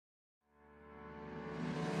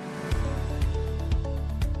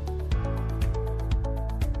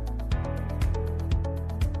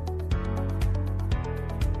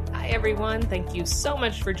everyone. Thank you so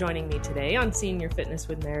much for joining me today on Senior Fitness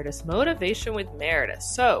with Meredith, Motivation with Meredith.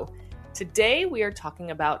 So, today we are talking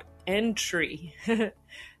about entry.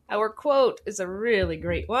 Our quote is a really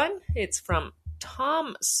great one. It's from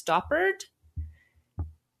Tom Stoppard.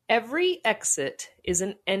 Every exit is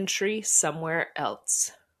an entry somewhere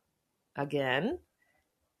else. Again,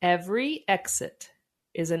 every exit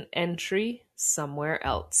is an entry somewhere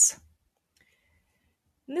else.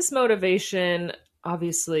 And this motivation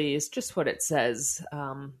obviously is just what it says,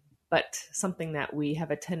 but something that we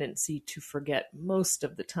have a tendency to forget most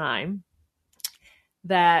of the time,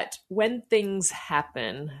 that when things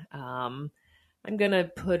happen, I'm going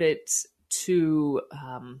to put it to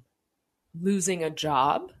losing a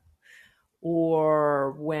job,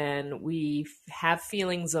 or when we have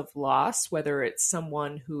feelings of loss, whether it's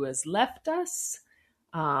someone who has left us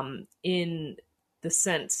in the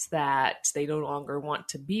sense that they no longer want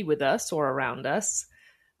to be with us or around us.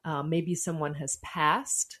 Maybe someone has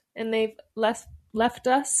passed and they've left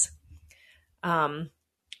us.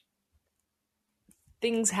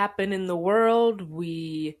 Things happen in the world.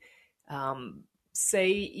 We say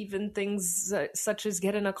even things such as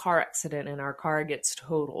get in a car accident and our car gets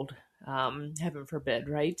totaled. Heaven forbid,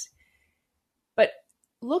 right? But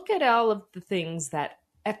look at all of the things that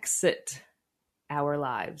exit our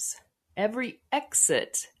lives. Every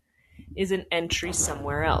exit is an entry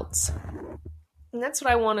somewhere else. And that's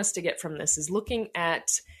what I want us to get from this, is looking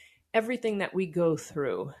at everything that we go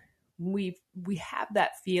through. We have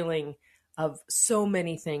that feeling of so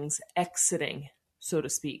many things exiting, so to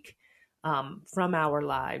speak, from our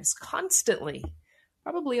lives constantly,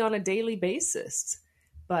 probably on a daily basis.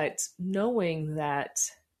 But knowing that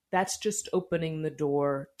that's just opening the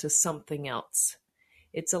door to something else.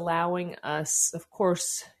 It's allowing us, of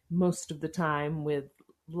course, most of the time with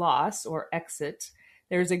loss or exit,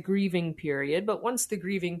 there's a grieving period. But once the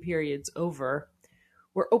grieving period's over,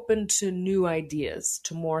 we're open to new ideas,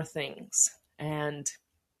 to more things. And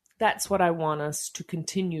that's what I want us to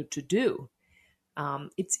continue to do.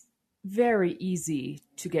 It's very easy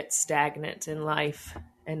to get stagnant in life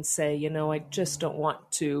and say, I just don't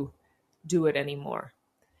want to do it anymore.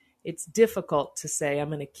 It's difficult to say I'm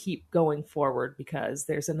going to keep going forward because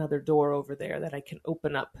there's another door over there that I can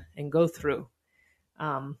open up and go through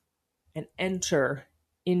and enter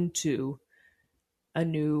into a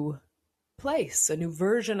new place, a new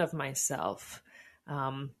version of myself.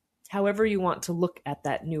 However you want to look at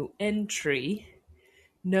that new entry,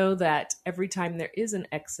 know that every time there is an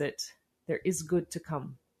exit, there is good to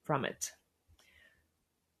come from it.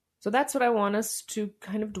 So that's what I want us to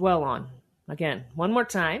kind of dwell on. Again, one more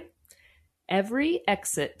time. Every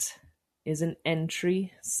exit is an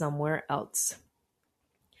entry somewhere else.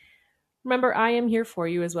 Remember, I am here for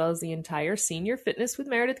you as well as the entire Senior Fitness with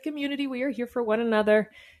Meredith community. We are here for one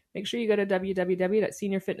another. Make sure you go to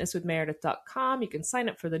www.seniorfitnesswithmeredith.com. You can sign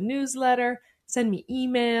up for the newsletter, send me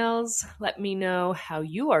emails, let me know how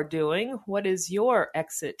you are doing, what is your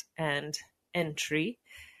exit and entry,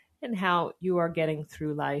 and how you are getting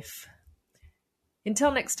through life.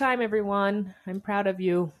 Until next time, everyone, I'm proud of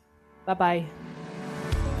you. Bye-bye.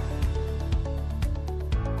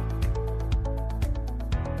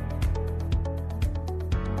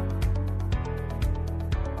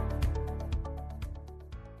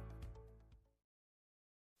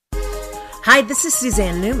 Hi, this is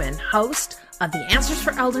Suzanne Newman, host of the Answers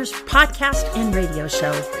for Elders podcast and radio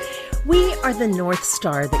show. We are the North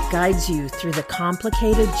Star that guides you through the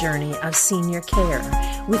complicated journey of senior care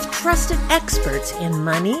with trusted experts in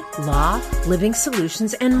money, law, living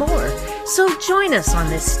solutions, and more. So join us on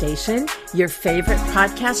this station, your favorite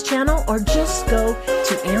podcast channel, or just go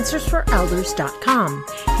to AnswersForElders.com.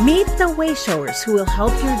 Meet the way showers who will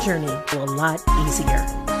help your journey go a lot easier.